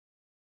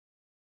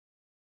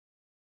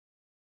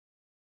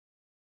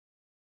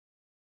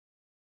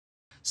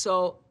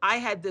So I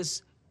had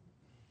this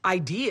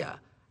idea,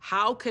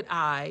 how could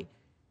I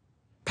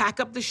pack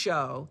up the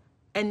show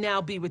and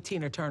now be with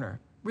Tina Turner?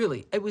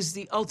 Really, it was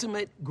the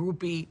ultimate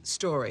groupie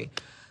story.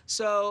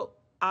 So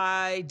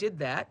I did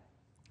that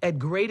at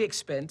great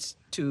expense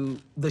to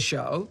the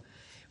show.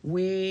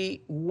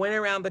 We went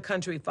around the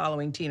country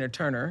following Tina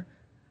Turner,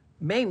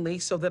 mainly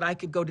so that I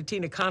could go to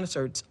Tina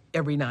concerts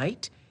every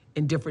night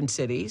in different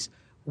cities.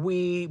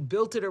 We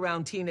built it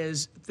around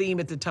Tina's theme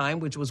at the time,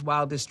 which was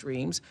Wildest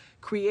Dreams,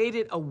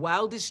 created a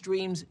Wildest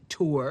Dreams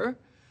tour,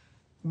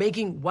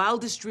 making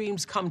Wildest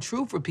Dreams come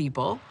true for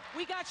people.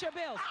 We got your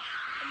bills.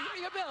 Here are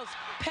your bills.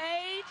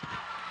 Paid,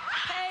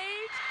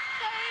 paid,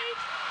 paid,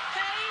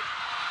 paid,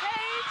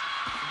 paid,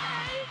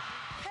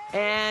 paid.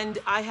 And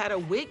I had a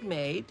wig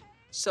made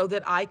so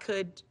that I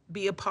could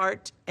be a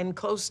part and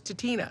close to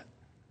Tina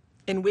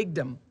in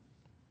wigdom.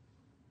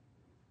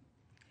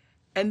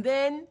 And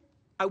then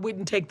I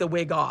wouldn't take the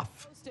wig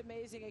off.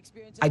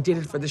 I did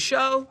it for the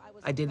show.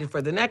 I did it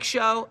for the next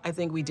show. I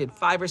think we did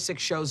 5 or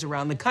 6 shows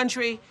around the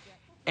country.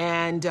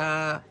 And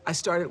I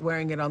started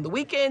wearing it on the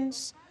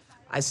weekends.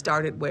 I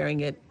started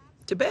wearing it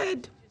to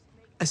bed.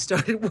 I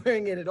started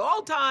wearing it at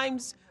all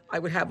times. I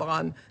would have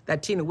on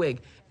that Tina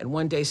wig. And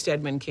one day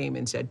Stedman came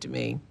and said to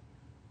me,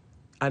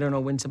 I don't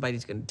know when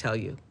somebody's going to tell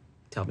you.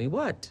 Tell me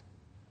what?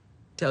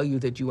 Tell you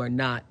that you are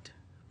not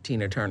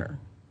Tina Turner.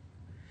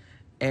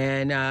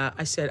 And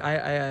I said,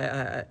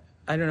 I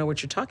don't know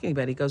what you're talking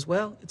about. He goes,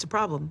 well, it's a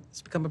problem.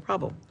 It's become a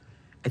problem.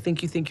 I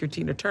think you're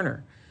Tina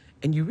Turner.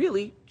 And you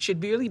really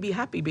should really be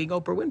happy being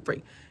Oprah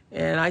Winfrey.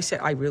 And I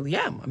said, I really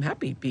am. I'm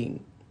happy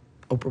being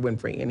Oprah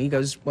Winfrey. And he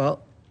goes,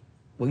 well,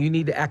 you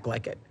need to act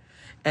like it.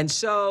 And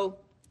so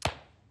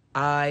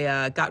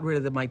I got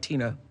rid of my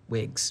Tina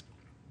wigs,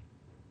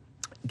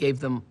 gave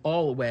them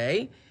all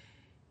away.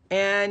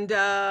 And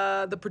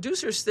the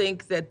producers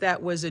think that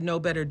that was a know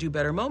better, do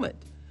better moment.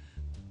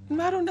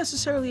 And I don't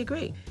necessarily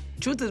agree.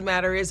 Truth of the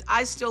matter is,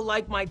 I still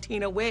like my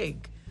Tina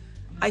wig.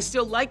 I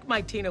still like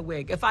my Tina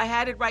wig. If I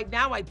had it right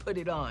now, I'd put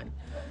it on.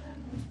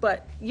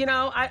 But, you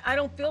know, I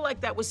don't feel like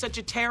that was such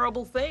a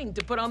terrible thing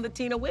to put on the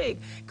Tina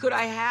wig. Could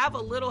I have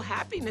a little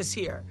happiness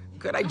here?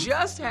 Could I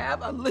just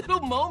have a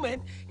little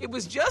moment? It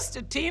was just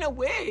a Tina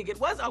wig.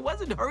 I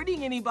wasn't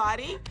hurting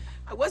anybody.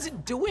 I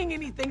wasn't doing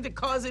anything to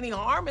cause any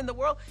harm in the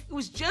world. It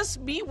was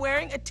just me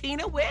wearing a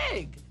Tina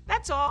wig.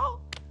 That's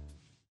all.